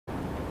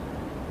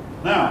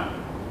Now,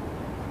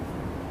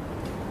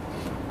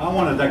 I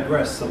want to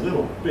digress a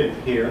little bit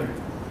here.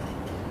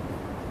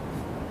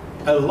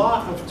 A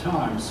lot of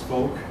times,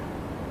 folk,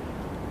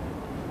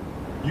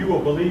 you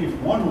will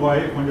believe one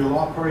way when you're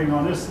operating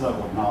on this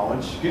level of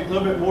knowledge. Get a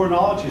little bit more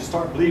knowledge, you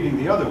start believing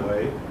the other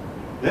way.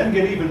 Then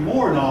get even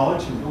more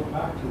knowledge and go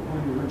back to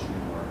where you originally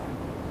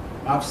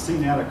were. I've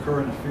seen that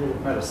occur in the field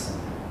of medicine.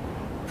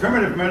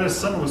 Primitive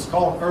medicine was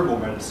called herbal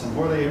medicine,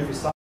 where they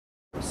emphasized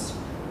herbs.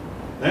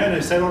 Then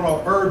they said, oh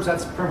no, herbs,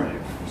 that's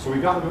primitive. So we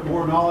got a little bit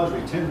more knowledge,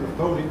 we tended to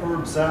throw the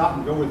herbs out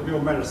and go with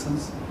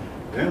biomedicines.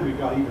 Then we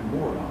got even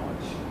more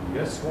knowledge. And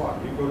guess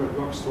what? You go to a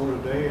drugstore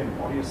today and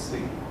what do you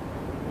see?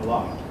 A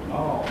lot. Not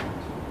all.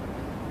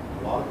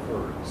 A lot of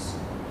herbs.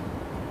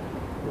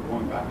 We're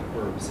going back to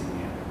herbs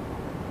again.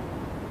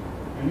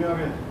 Any of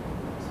you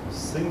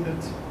seen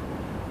it?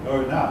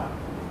 Oh, now,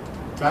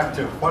 back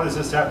to what does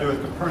this have to do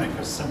with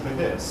Copernicus? Simply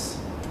this.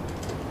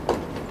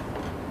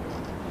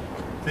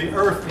 The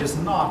Earth is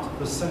not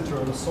the center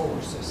of the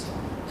solar system.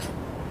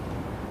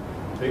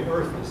 The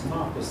Earth is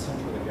not the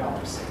center of the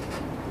galaxy.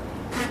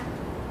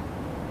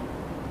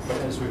 But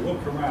as we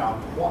look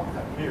around, what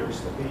appears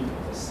to be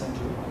the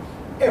center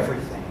of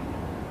everything?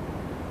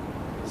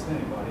 Does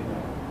anybody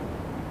know?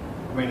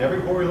 I mean,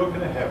 everywhere we look in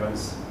the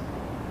heavens,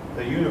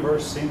 the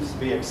universe seems to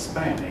be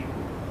expanding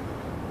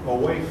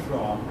away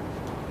from.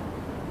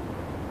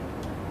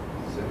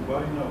 Does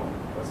anybody know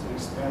what's it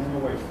expanding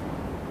away from?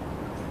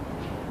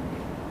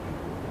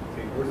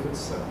 The Earth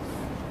itself.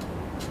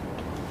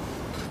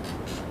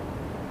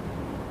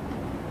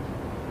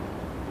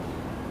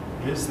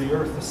 Is the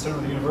Earth the center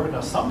of the universe?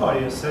 Now somebody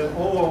has said,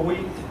 oh,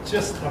 we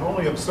just have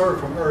only observed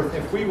from Earth.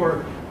 If we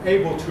were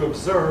able to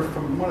observe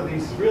from one of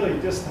these really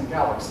distant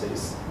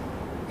galaxies,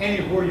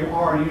 anywhere you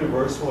are in the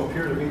universe will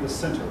appear to be the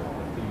center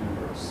of the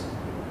universe.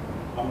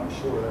 I'm not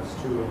sure that's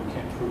true, and we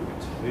can't prove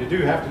it. You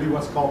do have to do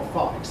what's called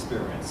thought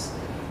experience.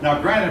 Now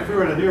granted, if we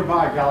were in a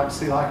nearby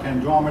galaxy like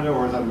Andromeda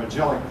or the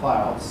Magellan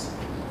Clouds,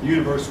 the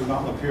universe would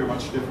not appear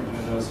much different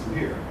than it does from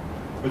here.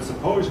 But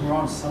suppose we're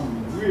on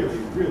some really,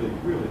 really,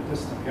 really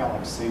distant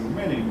galaxy,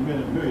 many,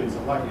 many millions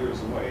of light years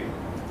away,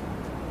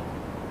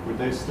 would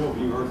they still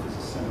view Earth as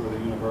the center of the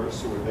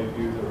universe, or would they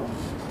view their own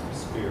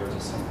sphere as the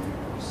center of the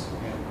universe?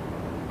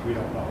 And we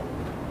don't know.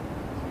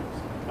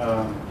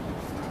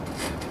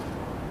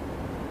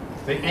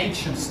 The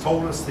ancients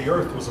told us the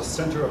Earth was the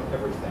center of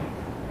everything.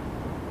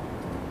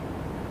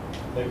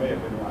 They may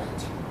have been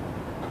right.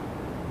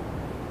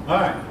 All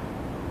right.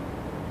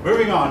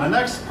 Moving on, the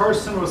next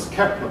person was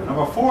Kepler.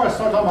 Now before I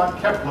start talking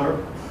about Kepler,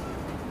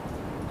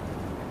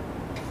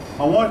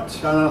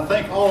 and I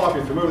think all of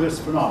you are familiar with this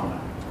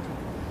phenomenon.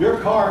 Your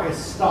car is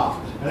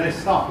stopped at a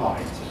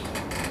stoplight,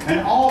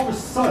 and all of a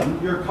sudden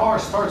your car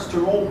starts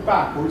to roll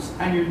backwards,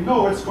 and you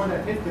know it's going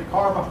to hit the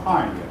car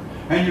behind you.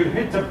 And you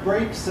hit the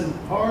brakes and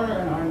harder,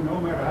 and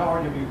no matter how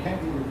hard you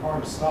can't get your car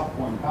to stop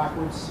going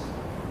backwards.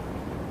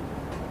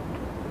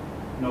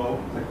 No,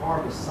 the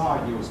car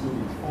beside you is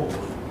moving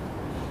forward.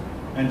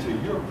 And to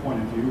your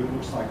point of view, it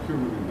looks like you're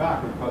moving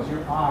backward because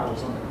your eye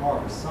was on the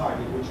car beside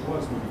you, which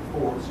was moving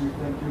forward, so you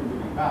think you're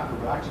moving backward,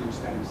 but actually you're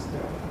standing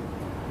still.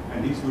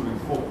 And he's moving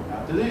forward.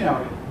 Now, does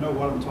anybody know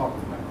what I'm talking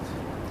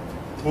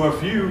about? Well,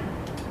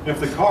 if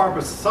the car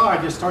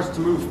beside you starts to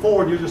move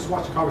forward, you just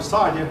watch the car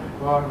beside you,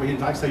 well,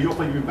 like I say, you'll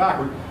think you're moving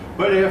backward.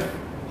 But if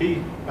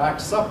he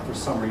backs up for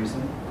some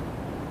reason,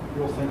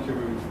 you'll think you're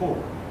moving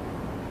forward.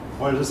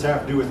 What does this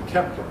have to do with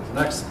Kepler?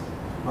 The next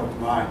of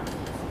mine.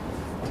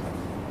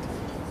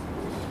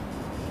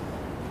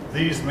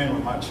 These men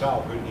were my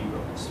childhood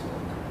heroes.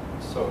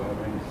 So,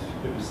 I mean,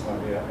 give you some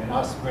idea. I mean,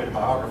 I read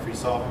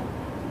biographies of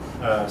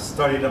them,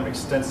 studied them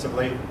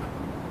extensively.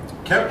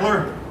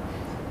 Kepler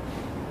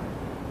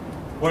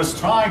was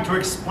trying to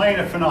explain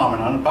a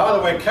phenomenon. And by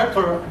the way,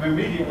 Kepler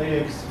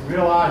immediately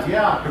realized,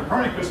 yeah,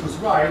 Copernicus was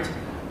right,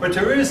 but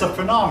there is a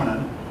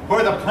phenomenon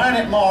where the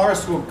planet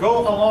Mars will go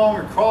along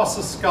across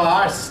the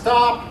sky,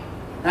 stop,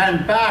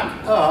 and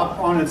back up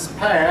on its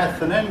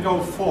path, and then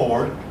go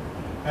forward.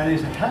 And he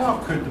said, how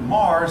could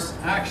Mars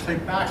actually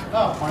back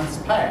up on its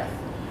path?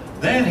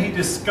 Then he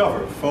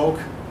discovered, folk,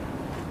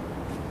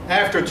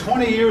 after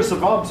 20 years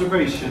of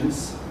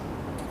observations,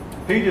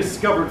 he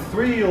discovered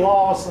 3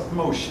 laws of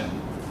motion.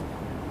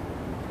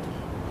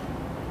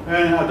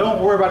 And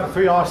don't worry about the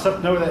 3 laws,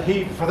 except know that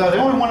the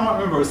only one I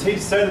remember is he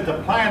said that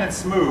the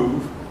planets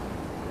move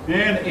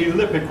in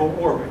elliptical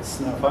orbits.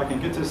 Now, if I can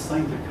get this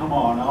thing to come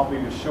on, I'll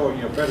be showing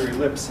you a better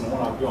ellipse than the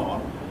one I've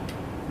gone.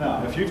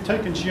 Now, if you've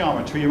taken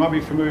geometry, you might be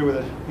familiar with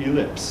an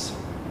ellipse.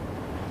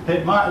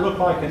 It might look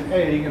like an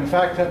egg. In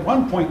fact, at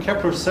one point,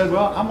 Kepler said,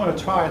 well, I'm going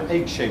to try an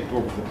egg-shaped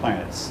orbit of the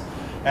planets.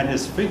 And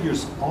his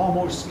figures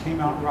almost came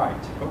out right,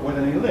 but with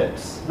an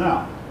ellipse.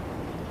 Now,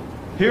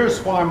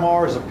 here's why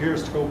Mars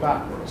appears to go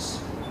backwards.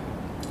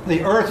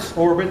 The Earth's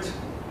orbit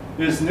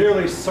is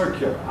nearly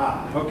circular.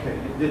 Ah, okay,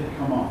 it did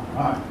come on.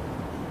 All right.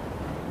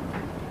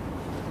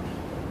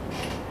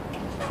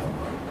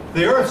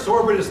 The Earth's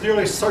orbit is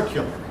nearly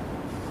circular.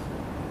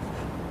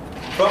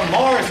 But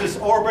Mars's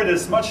orbit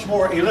is much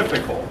more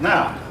elliptical.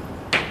 Now,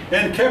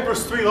 in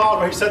Kepler's 3 laws,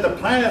 where he said the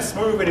planets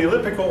move in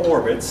elliptical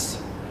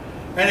orbits.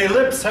 An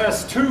ellipse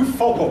has 2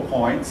 focal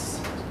points.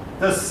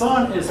 The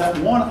sun is at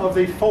one of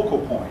the focal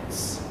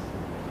points.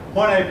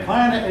 When a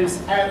planet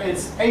is at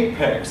its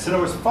apex, in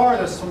other words,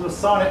 farthest from the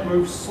sun, it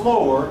moves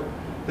slower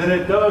than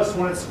it does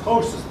when it's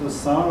closest to the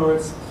sun, or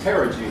its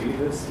perigee.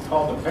 It's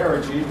called the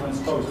perigee when it's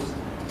closest,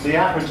 the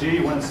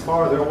apogee when it's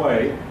farther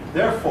away.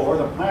 Therefore,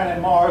 the planet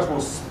Mars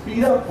will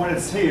speed up when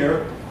it's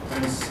here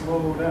and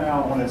slow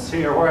down when it's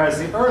here, whereas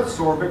the Earth's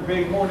orbit,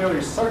 being more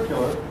nearly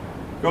circular,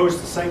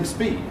 goes the same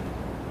speed.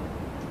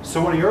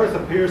 So when the Earth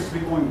appears to be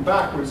going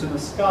backwards in the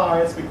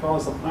sky, it's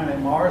because the planet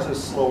Mars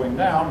is slowing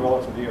down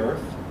relative to the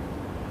Earth,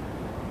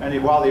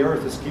 and while the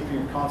Earth is keeping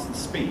a constant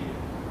speed.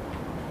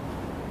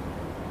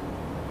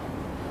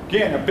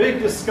 Again, a big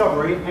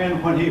discovery,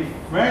 and when he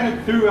ran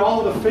it through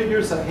all the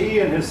figures that he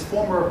and his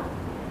former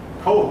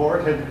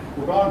cohort had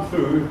gone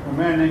through, a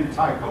man named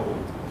Tycho.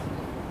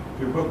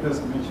 Your book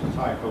doesn't mention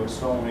Tycho,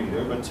 so I won't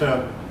either, but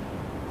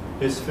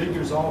his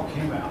figures all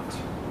came out.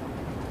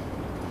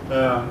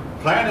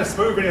 Planets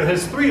moving,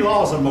 his 3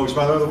 laws of motion,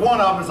 by the way.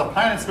 One of them is the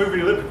planets moving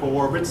elliptical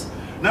orbits.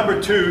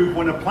 Number 2,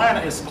 when a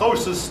planet is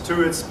closest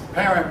to its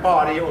parent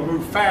body, it will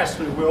move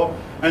faster, it will,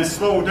 and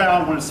slow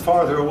down when it's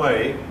farther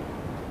away.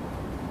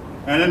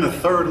 And then the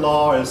 3rd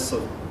law is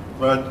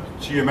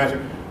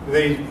geometric.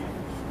 I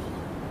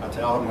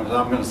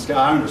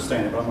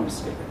understand it, but I'm going to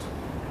skip it.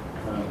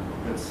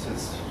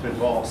 It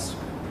involves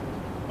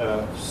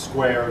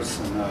squares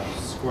and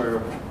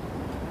square.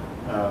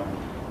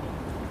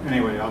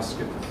 Anyway, I'll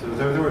skip it.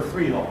 There were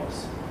 3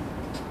 laws,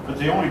 but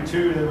the only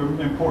 2 that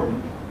were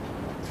important.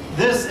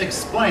 This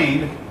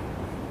explained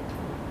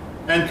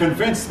and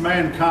convinced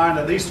mankind,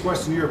 at least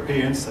Western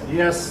Europeans, that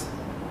yes,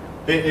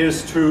 it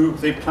is true,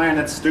 the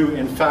planets do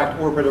in fact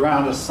orbit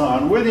around the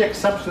sun. With the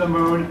exception of the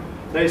moon,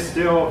 they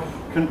still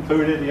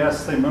concluded,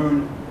 yes, the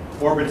moon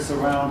orbits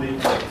around the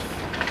Earth.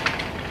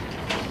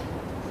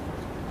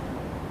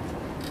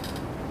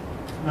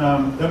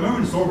 The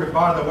moon's orbit,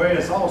 by the way,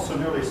 is also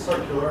nearly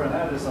circular, and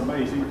that is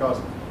amazing because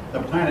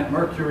the planet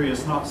Mercury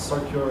is not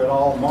circular at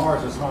all.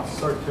 Mars is not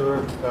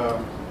circular,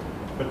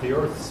 but the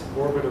Earth's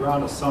orbit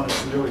around the sun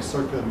is nearly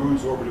circular. The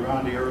moon's orbit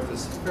around the Earth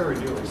is very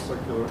nearly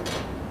circular.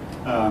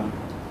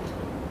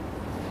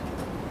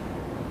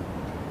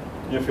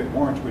 If it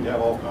weren't, we'd have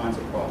all kinds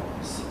of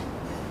problems.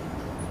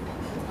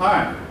 All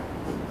right.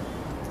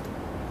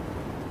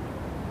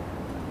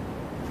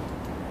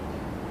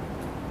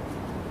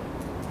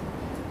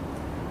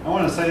 I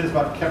want to say this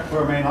about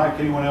Kepler. I mean, like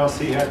anyone else,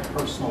 he had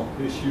personal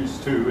issues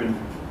too. And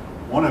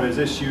one of his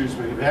issues,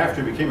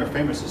 after he became a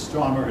famous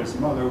astronomer, his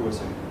mother was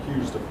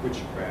accused of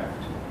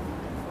witchcraft.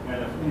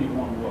 And if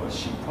anyone was,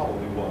 she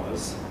probably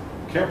was.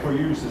 Kepler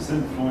used his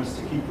influence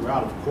to keep her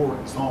out of court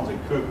as long as he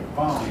could. But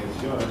finally, a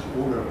judge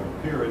ordered her to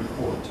appear in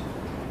court.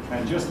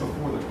 And just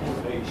before the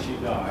court date, she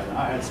died. And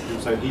I had some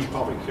people say he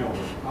probably killed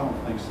her. I don't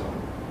think so.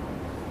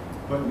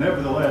 But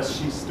nevertheless,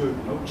 she stood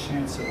no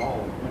chance at all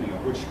of winning a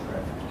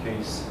witchcraft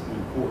case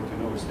in court in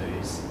those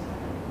days.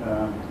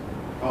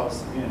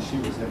 Because, again, she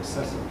was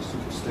excessively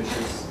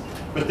superstitious.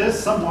 But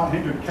this somewhat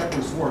hindered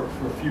Kepler's work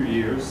for a few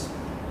years.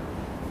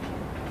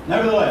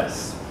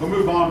 Nevertheless, we'll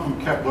move on from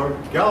Kepler.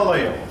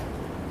 Galileo.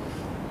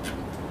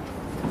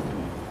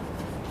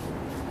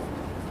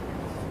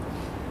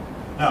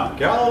 Now,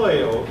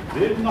 Galileo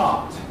did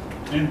not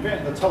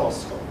invent the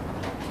telescope.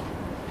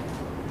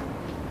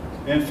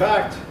 In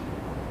fact,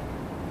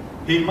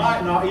 he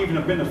might not even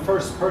have been the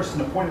first person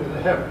to point at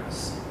the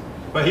heavens,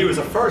 but he was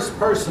the first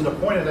person to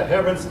point at the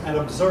heavens and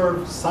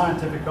observe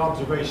scientific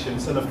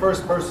observations, and the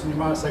first person, you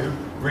might say, who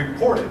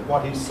reported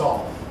what he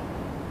saw.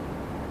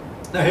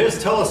 Now,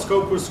 his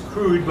telescope was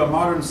crude by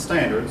modern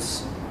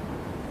standards,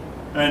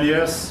 and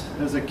yes,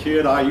 as a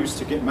kid, I used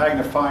to get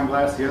magnifying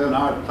glass together, and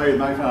I'd play with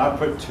magnifying. I'd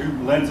put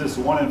 2 lenses,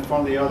 one in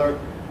front of the other,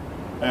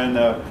 and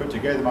put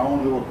together my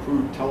own little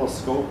crude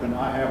telescope, and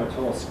I have a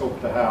telescope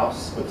at the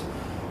house, but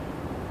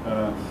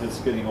it's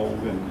getting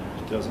old and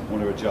doesn't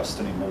want to adjust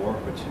anymore.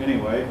 But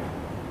anyway,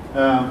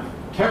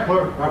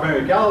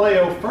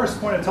 Galileo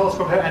first pointed a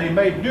telescope, and he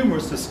made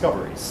numerous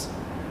discoveries.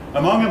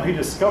 Among them, he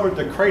discovered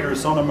the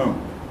craters on the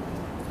moon.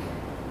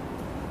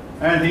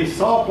 And he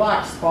saw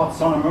black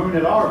spots on the moon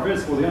that are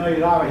visible to the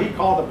unaided eye. He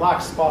called the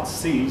black spots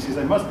seas. He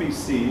said, they must be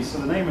seas, so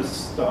the name is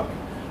stuck.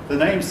 The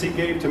names he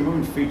gave to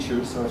moon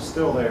features are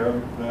still there.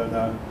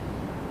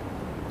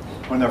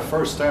 When their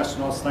first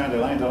astronauts landed,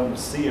 they landed on the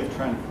Sea of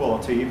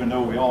Tranquility, even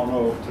though we all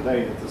know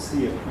today that the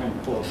Sea of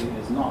Tranquility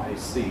is not a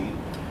sea.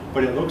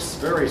 But it looks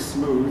very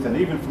smooth, and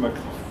even from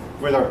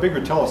with our bigger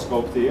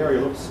telescope, the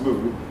area looks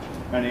smooth.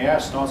 And the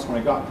astronauts, when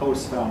they got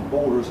close, found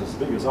boulders as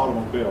big as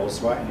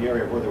automobiles right in the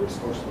area where they were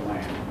supposed to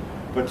land.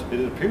 But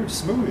it appeared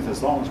smooth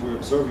as long as we were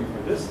observing from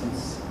a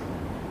distance.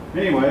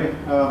 Anyway,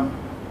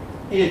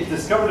 he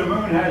discovered the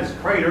moon has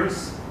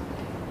craters.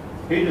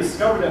 He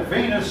discovered that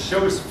Venus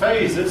shows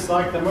phases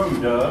like the moon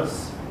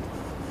does.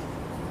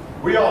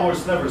 We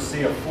almost never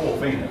see a full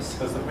Venus,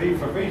 because for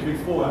Venus to be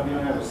full, that'd be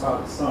on the other side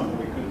of the sun, and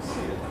we couldn't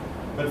see it.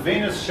 But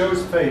Venus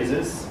shows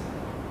phases.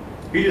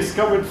 He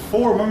discovered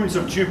 4 moons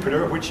of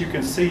Jupiter, which you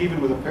can see even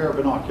with a pair of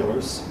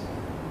binoculars.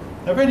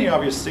 Have any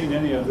of you seen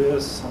any of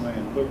this? I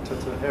mean, looked at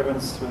the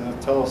heavens with a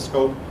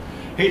telescope.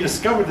 He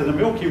discovered that the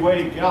Milky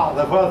Way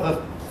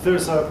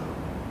there's a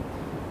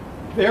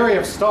area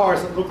of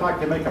stars that look like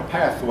they make a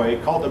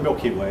pathway called the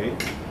Milky Way.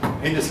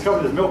 He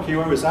discovered that the Milky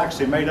Way was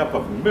actually made up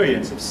of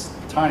millions of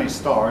tiny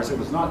stars. It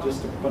was not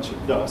just a bunch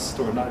of dust,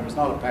 it was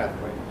not a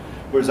pathway.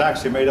 It was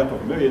actually made up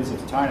of millions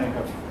of tiny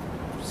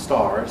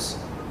stars.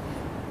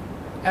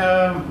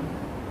 But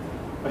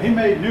he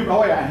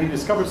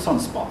discovered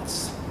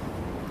sunspots.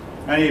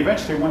 And he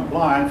eventually went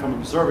blind from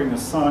observing the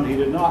sun. He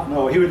did not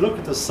know. He would look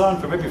at the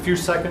sun for maybe a few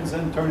seconds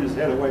and turn his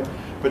head away,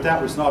 but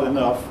that was not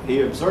enough.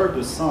 He observed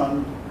the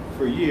sun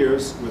for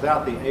years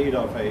without the aid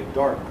of a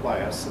dark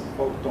glass, and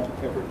folks don't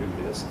ever do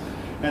this.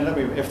 And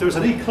if there's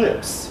an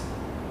eclipse,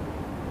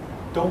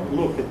 don't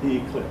look at the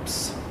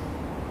eclipse.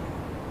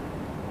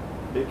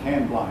 It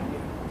can blind you,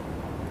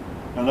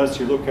 unless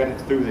you look at it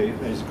through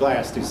there's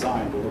glass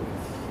designed to look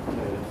at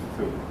it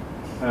through.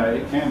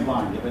 It can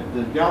blind you.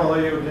 But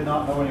Galileo did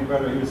not know any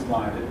better. He was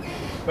blinded.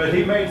 But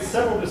he made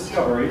several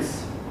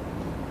discoveries.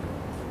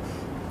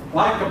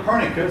 Like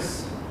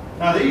Copernicus.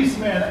 Now these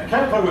men,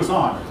 Kepler was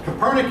on.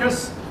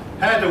 Copernicus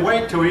had to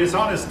wait till he was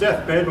on his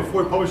deathbed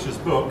before he published his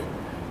book.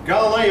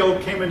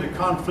 Galileo came into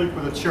conflict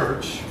with the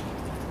church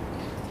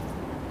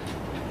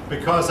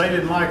because they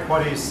didn't like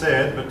what he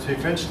said, but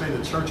eventually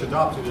the church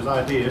adopted his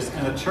ideas,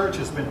 and the church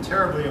has been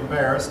terribly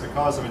embarrassed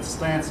because of its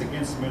stance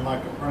against men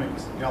like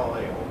Copernicus and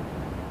Galileo.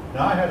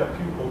 Now, I had a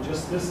pupil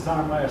just this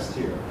time last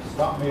year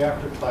stop me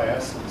after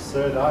class and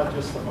said, I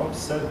just am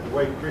upset at the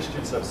way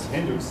Christians have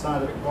hindered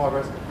scientific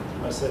progress.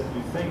 I said,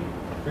 you think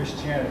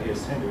Christianity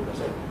is hindered? I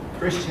said,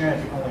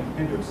 Christianity only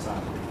hinders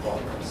scientific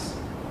progress.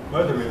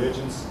 Other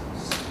religions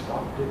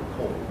stopped it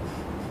cold.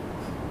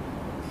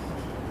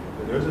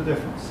 But there's a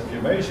difference. If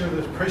you measure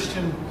the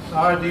Christian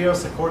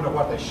ideas according to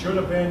what they should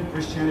have been,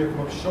 Christianity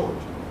comes short.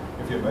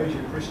 If you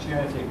measure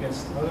Christianity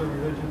against other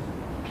religions,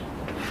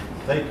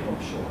 they come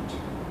up short.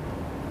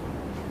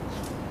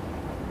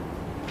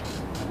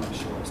 I'm not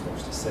sure I'm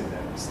supposed to say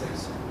that in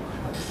States.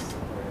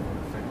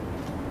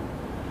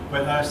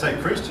 But I say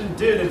Christian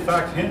did in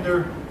fact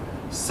hinder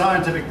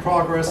scientific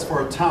progress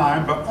for a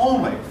time, but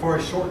only for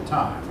a short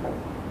time.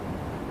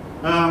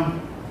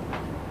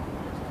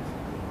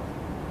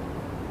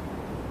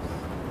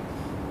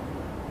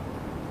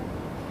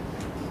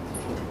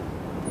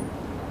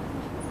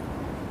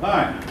 All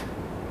right.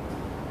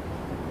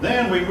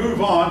 Then we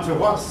move on to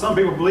what some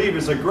people believe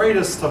is the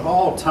greatest of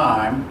all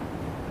time,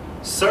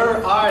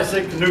 Sir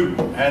Isaac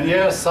Newton. And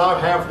yes, I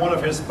have one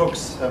of his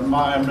books in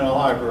my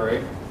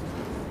library.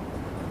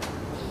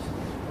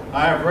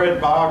 I have read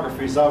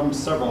biographies of him,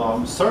 several of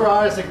them. Sir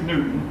Isaac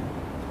Newton,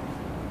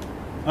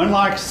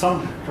 unlike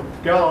some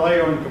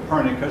Galileo and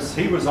Copernicus,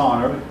 he was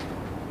honored.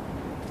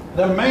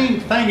 The main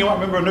thing you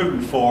want to remember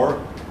Newton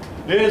for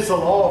is the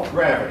law of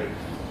gravity.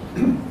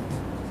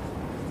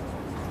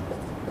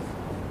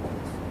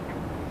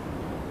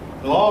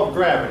 The law of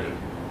gravity.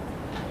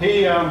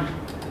 He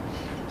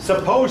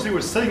supposed he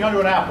was sitting under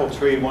an apple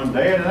tree one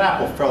day and an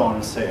apple fell on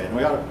his head.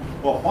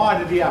 Well, why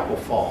did the apple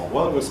fall?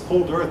 Well, it was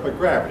pulled to earth by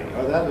gravity.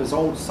 Oh, that is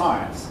old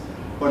science.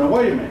 But now,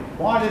 wait a minute.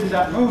 Why didn't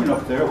that moon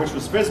up there, which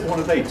was visible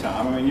in the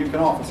daytime, I mean, you can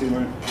often see the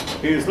moon.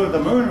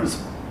 The moon was,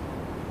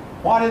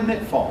 why didn't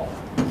it fall?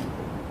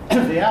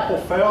 The apple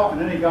fell, and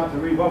then he got to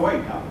read, well,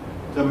 wait now.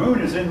 The moon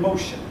is in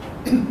motion.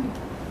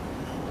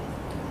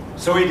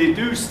 So he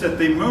deduced that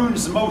the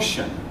moon's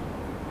motion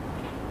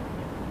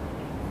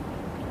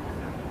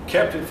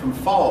kept it from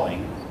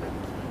falling,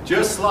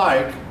 just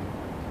like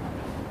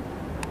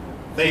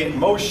the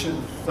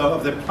motion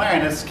of the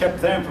planets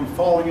kept them from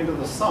falling into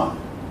the sun.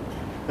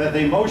 That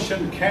the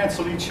motion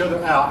canceled each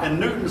other out. And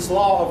Newton's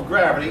law of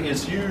gravity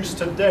is used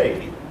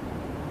today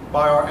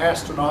by our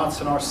astronauts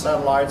and our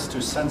satellites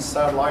to send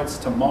satellites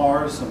to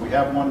Mars. And we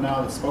have one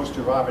now that's supposed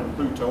to arrive in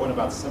Pluto in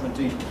about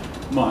 17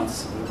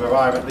 months. It'll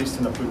arrive at least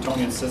in the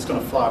Plutonian system. It's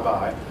going to fly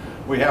by.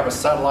 We have a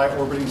satellite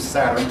orbiting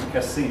Saturn,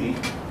 Cassini.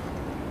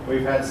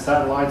 We've had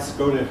satellites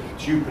go to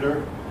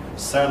Jupiter.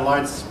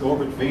 Satellites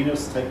orbit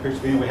Venus, take pictures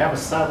of Venus. We have a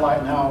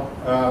satellite now.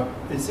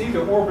 It's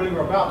either orbiting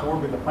or about to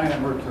orbit the planet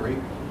Mercury.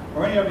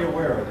 Are any of you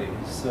aware of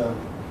these?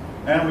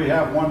 And we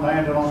have one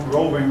landed on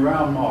roving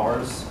around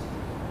Mars.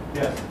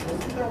 Yes?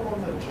 Wasn't there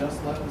one that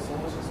just left the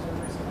solar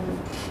system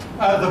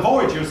recently? The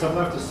Voyagers have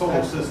left the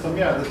solar system.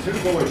 Yeah, the 2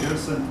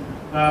 Voyagers. And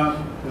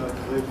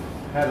they've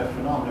had a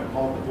phenomenon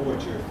called the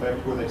Voyager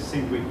effect where they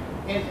seem to be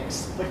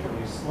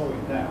inexplicably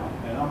slowing down.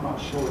 And I'm not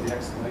sure the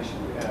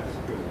explanation we have is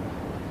good.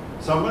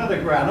 So I'm going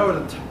to I know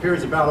the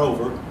period's about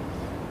over.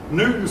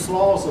 Newton's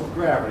laws of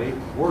gravity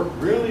work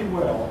really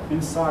well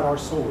inside our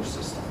solar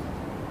system.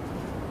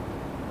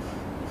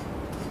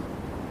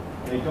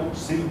 They don't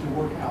seem to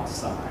work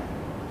outside.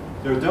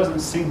 There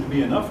doesn't seem to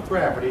be enough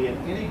gravity in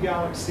any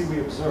galaxy we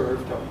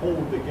observe to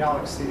hold the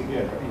galaxy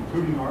together,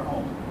 including our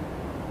own.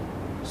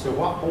 So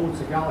what holds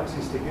the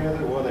galaxies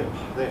together? Well,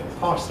 they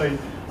postulate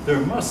there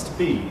must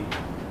be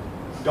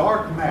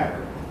dark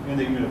matter in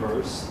the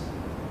universe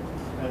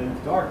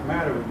And dark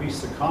matter would be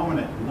so common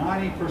that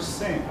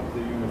 90% of the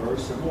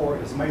universe or more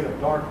is made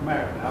of dark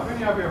matter. Now, have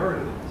any of you heard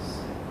of this?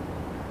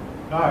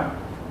 All right,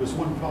 there's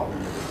one problem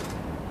with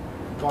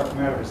it. Dark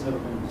matter has never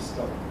been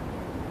discovered.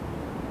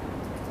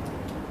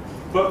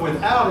 But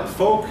without it,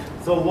 folk,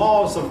 the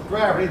laws of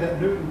gravity that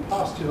Newton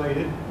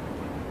postulated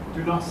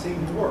do not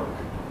seem to work.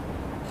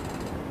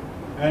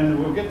 And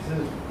we'll get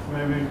to,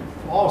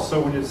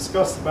 also when you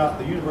discuss about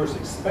the universe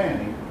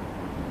expanding,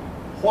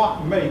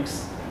 what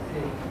makes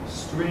a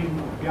string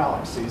of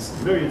galaxies,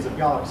 millions of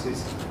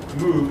galaxies,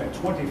 move at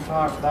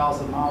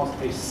 25,000 miles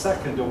a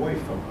second away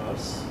from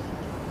us?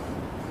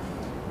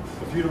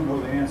 If you don't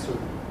know the answer,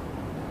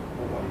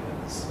 nobody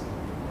does.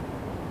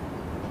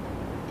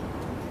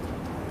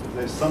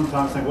 They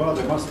sometimes think, well,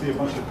 there must be a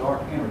bunch of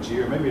dark energy,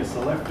 or maybe it's the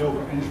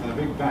leftover energy from the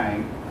Big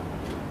Bang.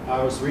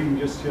 I was reading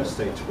just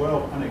yesterday,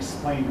 12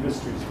 Unexplained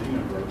Mysteries of the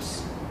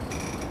Universe.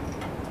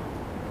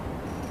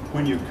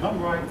 When you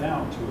come right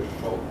down to it,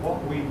 folk,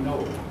 what we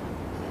know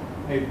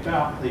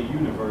about the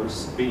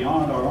universe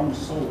beyond our own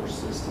solar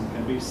system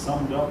can be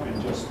summed up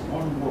in just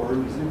one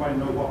word. Does anybody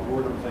know what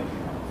word I'm thinking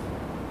of?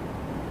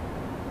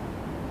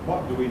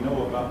 What do we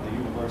know about the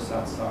universe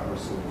outside our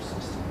solar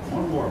system?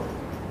 One word.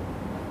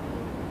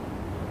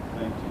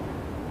 Thank you.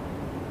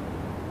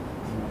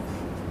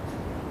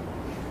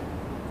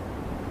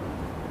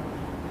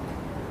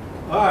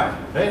 All right.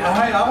 Hey,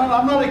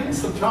 I'm not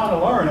against them trying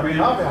to learn. I mean,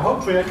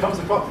 hopefully it comes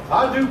across.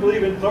 I do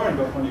believe in learning,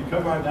 but when you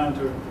come right down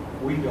to it,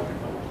 we don't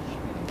know.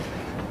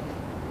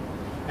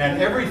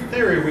 And every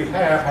theory we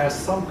have has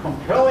some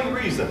compelling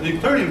reason,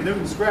 including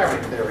Newton's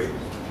gravity theory.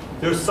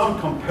 There's some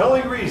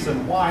compelling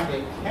reason why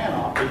it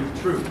cannot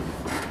be true.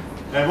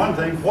 And one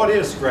thing, what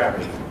is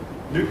gravity?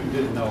 Newton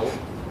didn't know.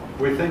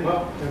 We think,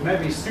 well, there may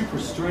be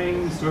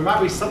superstrings, there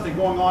might be something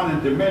going on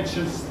in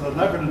dimensions,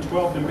 11 and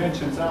 12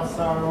 dimensions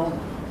outside our own.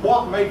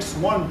 What makes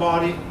one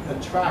body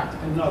attract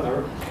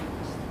another?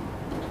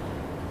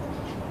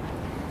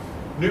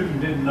 Newton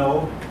didn't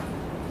know.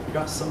 We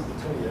got something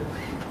to tell you.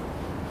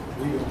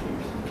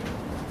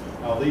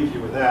 I'll leave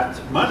you with that.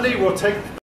 Monday we'll take